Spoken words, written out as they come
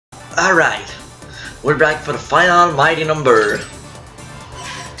Alright, we're back for the final mighty number.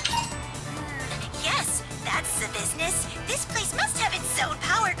 Yes, that's the business. This place must have its own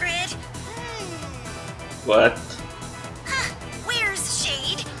power grid. What? Huh, where's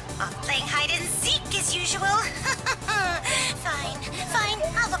Shade? Off playing hide and seek as usual. Fine,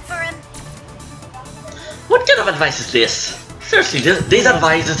 I'll look for him. What kind of advice is this? Seriously, these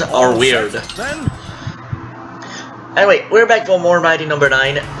advices are weird. Anyway, we're back for more Mighty number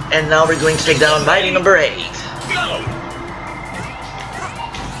 9, and now we're going to take down Mighty number 8. Attention!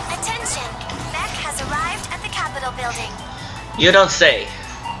 Beck has arrived at the Capitol building. You don't say.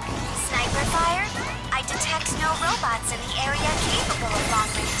 Sniper fire? I detect no robots in the area capable of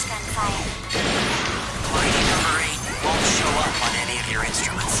long-range gunfire. Mighty number 8 won't show up on any of your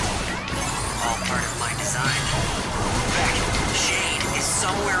instruments. All part of my design. Beck, Shade is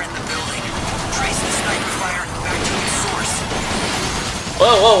somewhere in the building. Trace the sniper fire back to its source.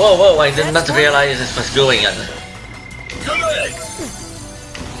 Whoa, I did not realize this was going on.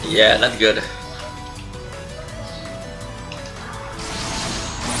 Yeah, not good.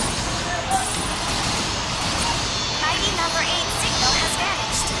 Mighty number 8 signal has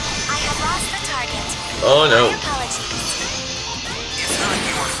vanished. I have lost the target. Oh no. My apologies. It's not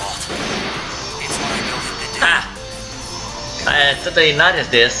your fault. It's my building that did Ah! I totally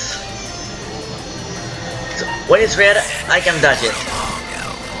noticed this. So, when it's red, I can dodge it.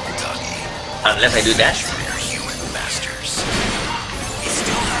 Unless I do that. They're human masters. He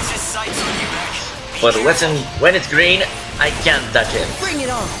still has his sights on you, Beck. But when it's green, I can't dodge it. Bring it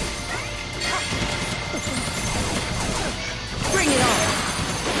on! Bring it on!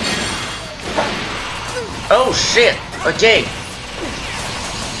 Oh shit! Okay.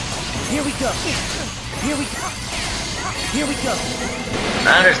 Here we go! Here we go! Here we go!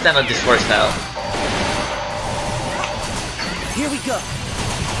 I understand how this works now. Here we go!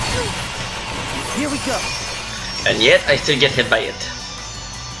 Here we go! And yet, I still get hit by it.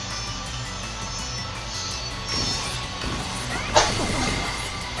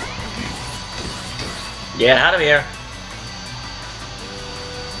 Get out of here.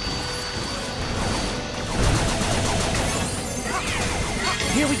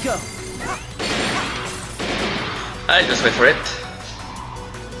 Here we go! I just wait for it.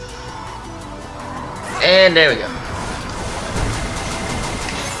 And there we go.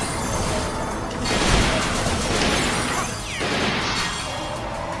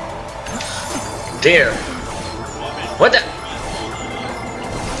 Dear. What the?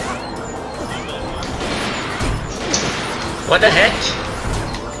 What the heck?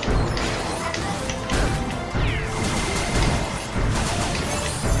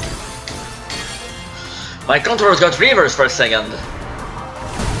 My controls got reversed for a second.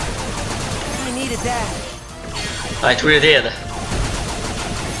 I needed that. I truly did.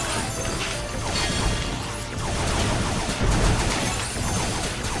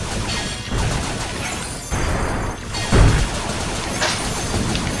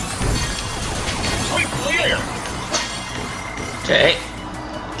 Okay.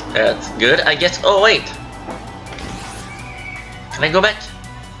 That's good, I guess. Oh, wait. Can I go back?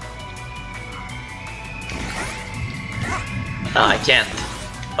 No, I can't.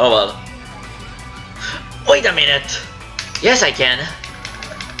 Oh well. Wait a minute. Yes, I can.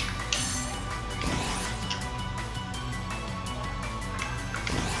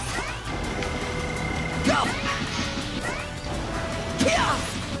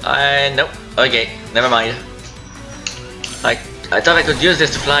 Nope. Okay, never mind. I thought I could use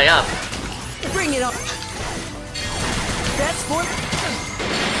this to fly up. Bring it up! That's more...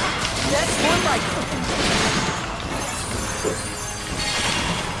 That's more like it!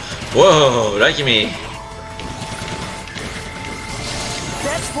 Whoa, lucky me.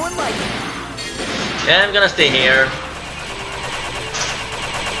 That's more like it! Yeah, I'm gonna stay here.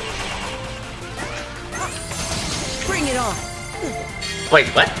 Bring it on! Wait,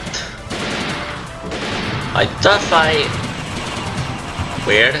 what? I thought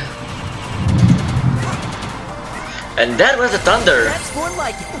Weird. And that was the thunder. That's more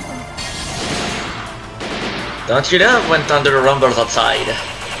like it! Don't you love when thunder rumbles outside?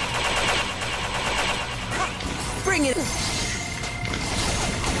 Bring it!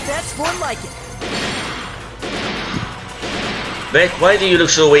 That's more like it! Beck, why do you look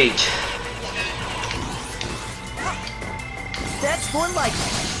so weak? That's more like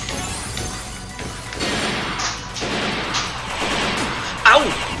it! Ow!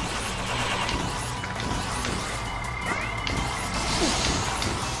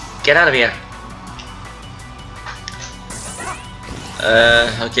 Get out of here.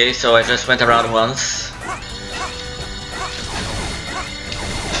 Okay, so I just went around once.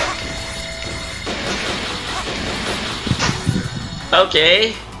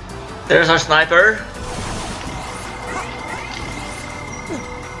 Okay, there's our sniper.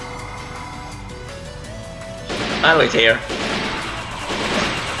 I'll wait here.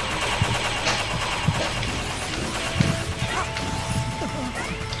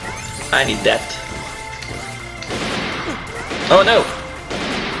 I need that. Oh no!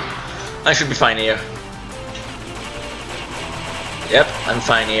 I should be fine here. Yep, I'm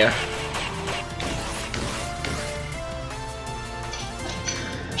fine here.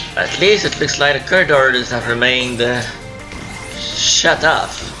 At least it looks like the corridors have remained shut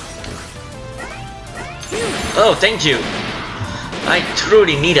off. Oh, thank you! I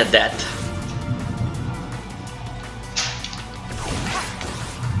truly needed that.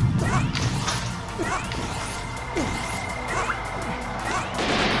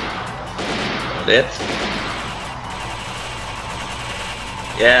 Hold it.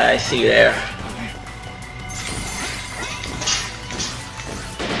 Yeah, I see you there.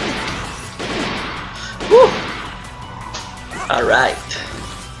 Whew! Alright.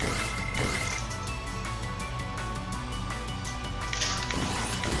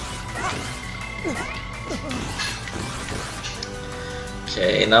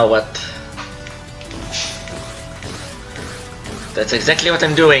 Okay, now what? That's exactly what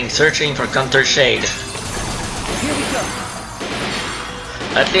I'm doing, searching for counter shade. Here we go.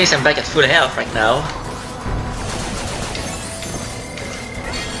 At least I'm back at full health right now.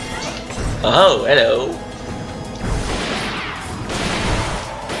 Oh, hello.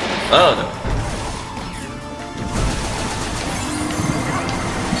 Oh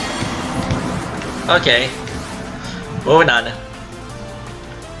no. Okay. Moving on.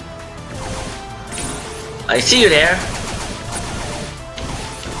 I see you there.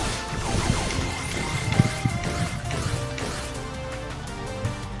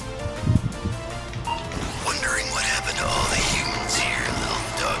 Wondering what happened to all the humans here, little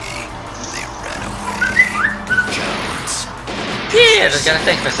doggy. They ran away. Cowards. Yeah, just got a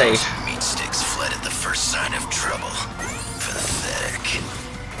text message. Meat sticks fled at the first sign of trouble. Pathetic.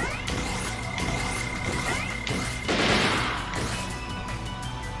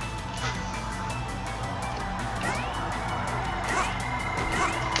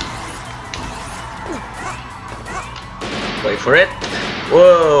 Wait for it.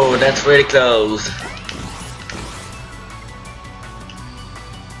 Whoa, that's really close.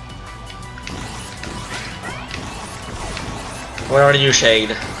 Where are you,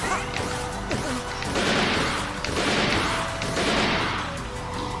 Shade?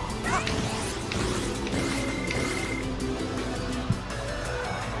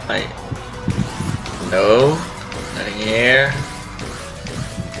 No, nothing here.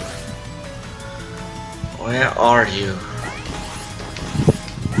 Where are you?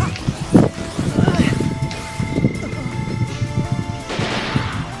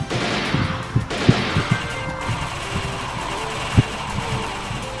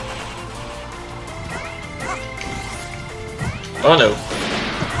 Oh no.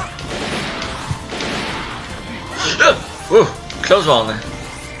 Whoa, close one.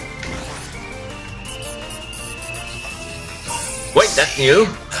 Wait, that's new?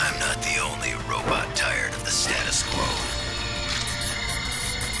 I'm not the only robot tired of the status quo.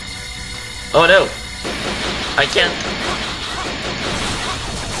 Oh no. I can't.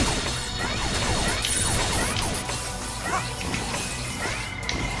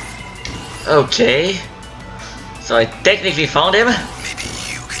 Okay. So I technically found him? Maybe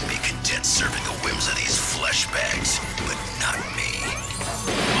you can be content serving the whims of these flesh bags, but not me.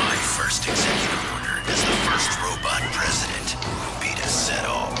 My first executive order as the first robot president will be to set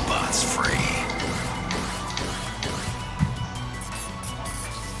all bots free.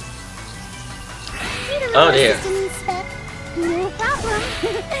 Oh dear. No problem.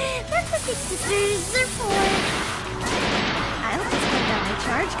 That's what big sisters are for. I'll just put down my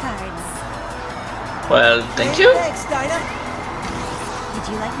charge cards. Well, thank you. Thanks, Dinah. Did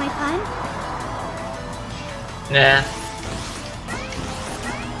you like my pun? Nah.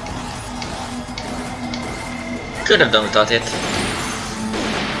 Could have done without it.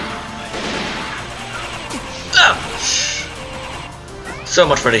 Ouch! So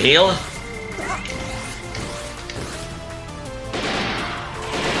much for the heal.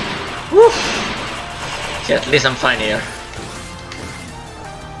 Woo! Okay, at least I'm fine here.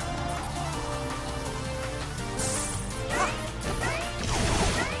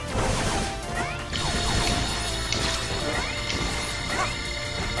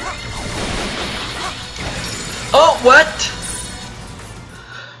 Oh, what?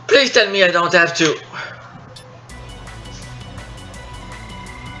 Please tell me I don't have to.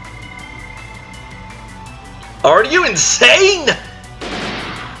 Are you insane?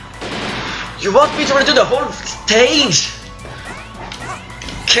 You want me to redo the whole stage?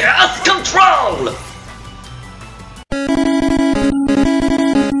 Chaos Control!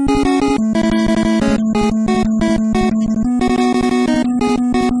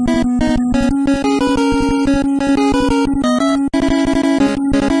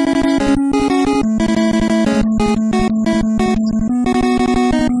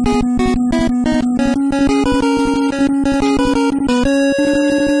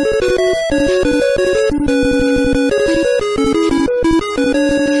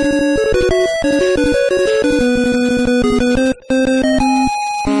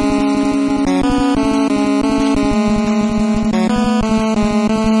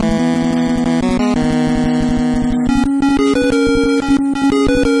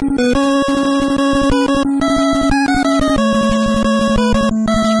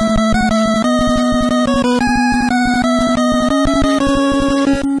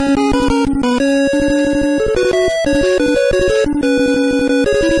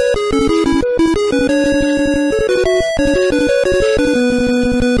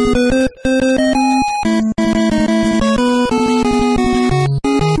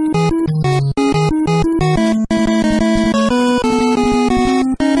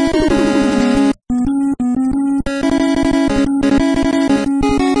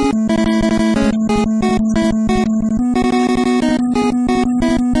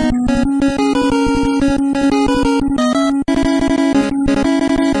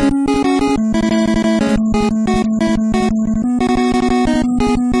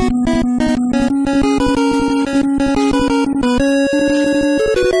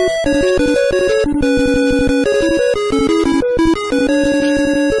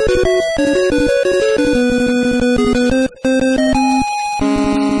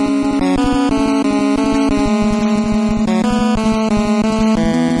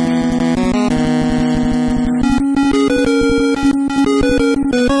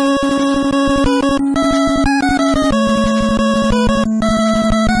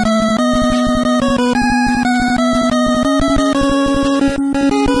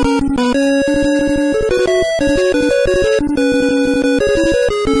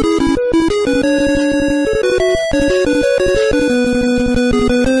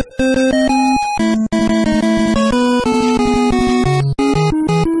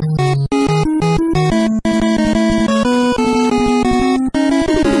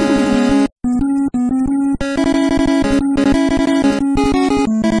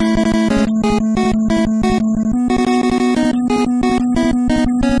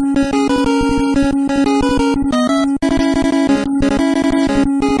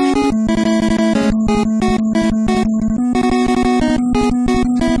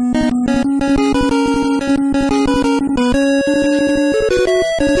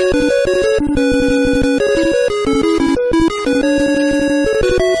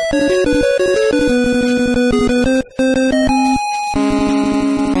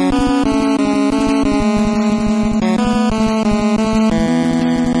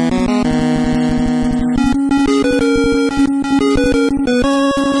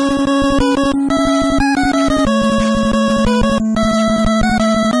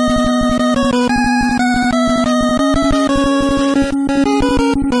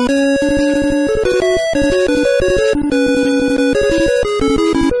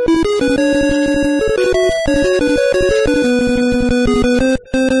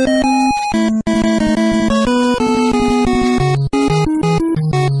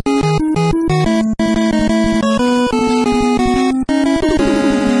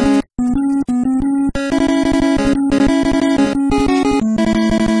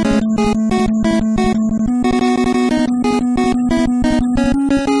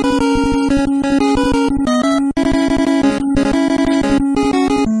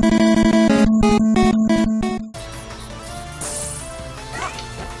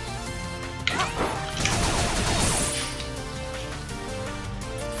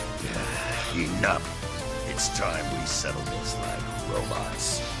 Enough. It's time we settle this like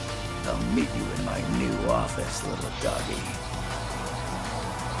robots. I'll meet you in my new office, little doggy.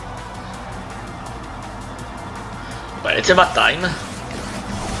 Well, it's about time.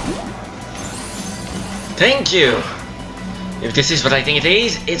 Thank you! If this is what I think it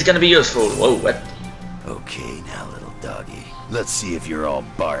is, it's gonna be useful. Whoa, what? Okay, now, little doggy. Let's see if you're all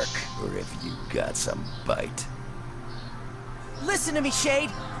bark, or if you got some bite. Listen to me, Shade!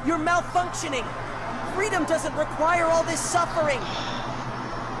 You're malfunctioning! Freedom doesn't require all this suffering!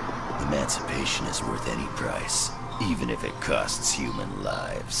 Emancipation is worth any price, even if it costs human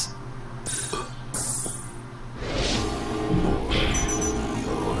lives. More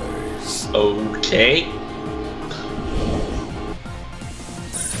yours. Okay.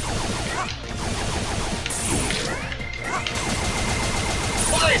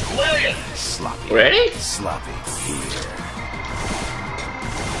 Sloppy. Ready? Sloppy. Here.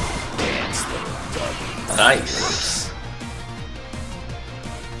 Dance, little doggy. Nice.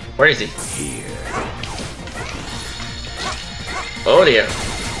 Where is he? Here. Oh dear.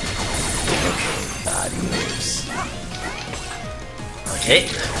 Adios. Okay.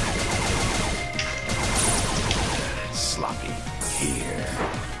 Sloppy. Here.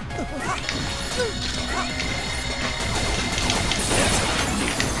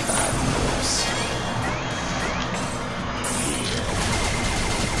 Adios.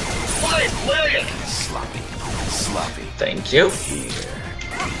 William! Sloppy. Sloppy. Thank you. Here.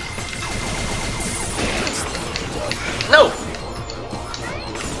 No!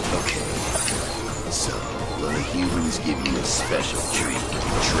 Okay. So, will the humans give you a special treat?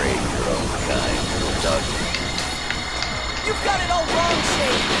 Betray your own kind, little doggy. You've got it all wrong,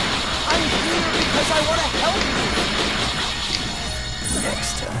 Shade. I'm here because I want to help you.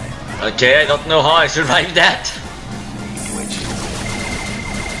 Next time. Okay, I don't know how I survived that. Which is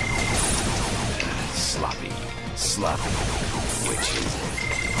sloppy, sloppy. Which is it?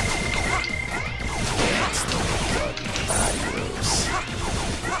 That's the doggy. Adios.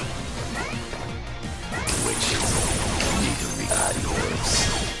 Which is it? Need to read adios.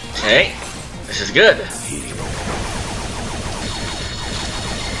 Okay, this is good. Here.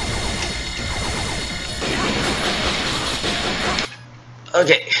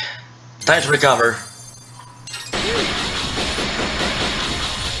 Okay, time to recover.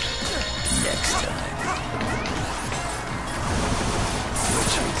 Next time.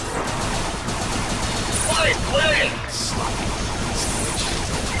 Which is William! sloppy. Which is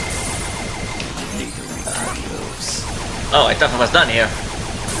need to read adios. Oh, I thought I was done here.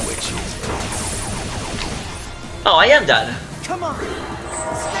 Which is Oh, I am done. Come on.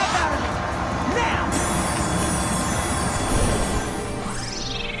 Snap out of it. Now.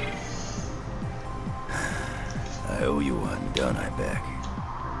 I owe you one, don't I, Beck?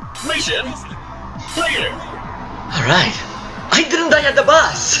 Mission clear. Alright. I didn't die at the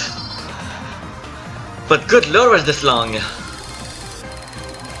bus! But good lord, was this long?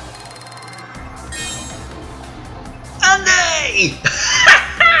 Andy!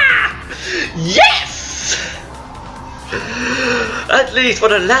 Yes! At least for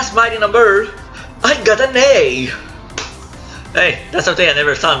the last mighty number, I got an A! Hey, that's something I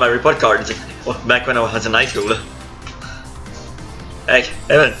never saw in my report cards back when I was in high school. Hey,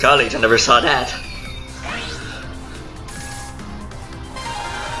 even in college I never saw that.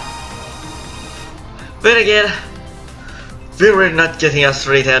 But again, we were not getting us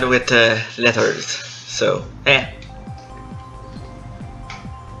rated with letters, so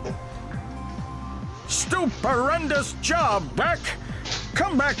Stupendous job, Beck.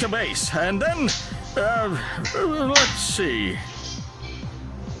 Come back to base, and then, let's see.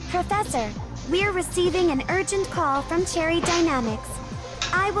 Professor, we're receiving an urgent call from Cherry Dynamics.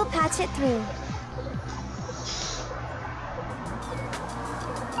 I will patch it through.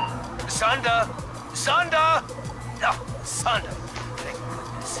 Sonda! Sonda! Oh, Sonda. Thank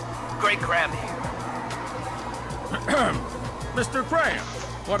goodness. Great Graham here. Mr. Graham,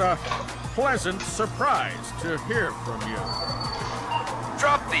 what a pleasant surprise to hear from you.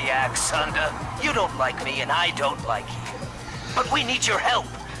 Drop the axe, Sonda. You don't like me and I don't like you. But we need your help.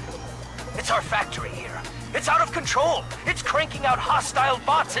 It's our factory here. It's out of control. It's cranking out hostile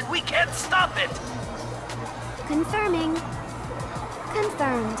bots and we can't stop it. Confirming.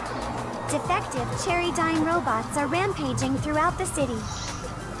 Confirmed. Defective Cherry-Dyne robots are rampaging throughout the city.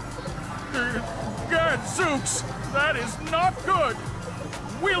 Gadzooks! That is not good!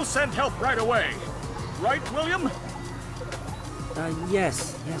 We'll send help right away. Right, William?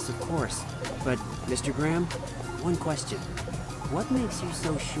 Yes, of course. But, Mr. Graham, one question. What makes you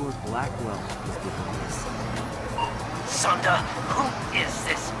so sure Blackwell is behind this? Sonda, who is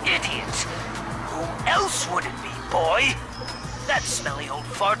this idiot? Who else would it be, boy? That smelly old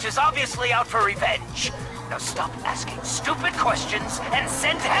fart is obviously out for revenge. Now stop asking stupid questions and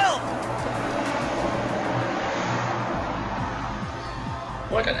send help!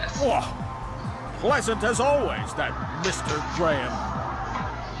 What an ass. Oh, pleasant as always, that Mr. Graham.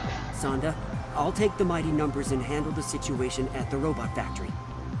 Sonda, I'll take the mighty numbers and handle the situation at the robot factory.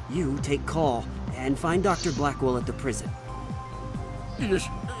 You take call and find Dr. Blackwell at the prison.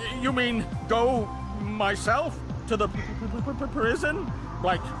 You mean go myself to the prison?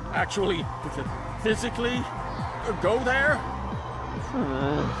 Like, actually, physically go there?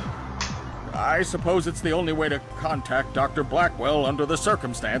 I suppose it's the only way to contact Dr. Blackwell under the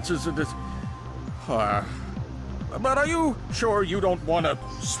circumstances. But are you sure you don't want to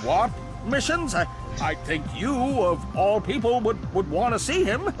swap missions? I think you, of all people, would want to see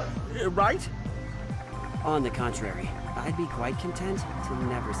him, right? On the contrary, I'd be quite content to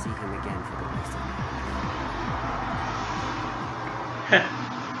never see him again for the rest of my life.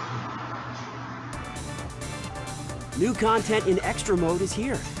 New content in Extra Mode is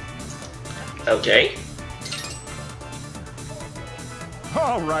here. Okay.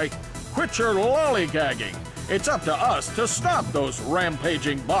 All right, quit your lollygagging. It's up to us to stop those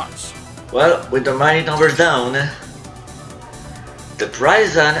rampaging bots. Well, with the mighty numbers down, the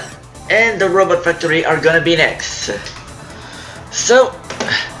Prison and the Robot Factory are gonna be next. So,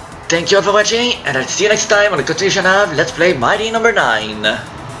 thank you all for watching, and I'll see you next time on the continuation of Let's Play Mighty Number 9.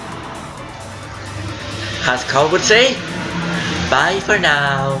 As Carl would say, bye for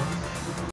now.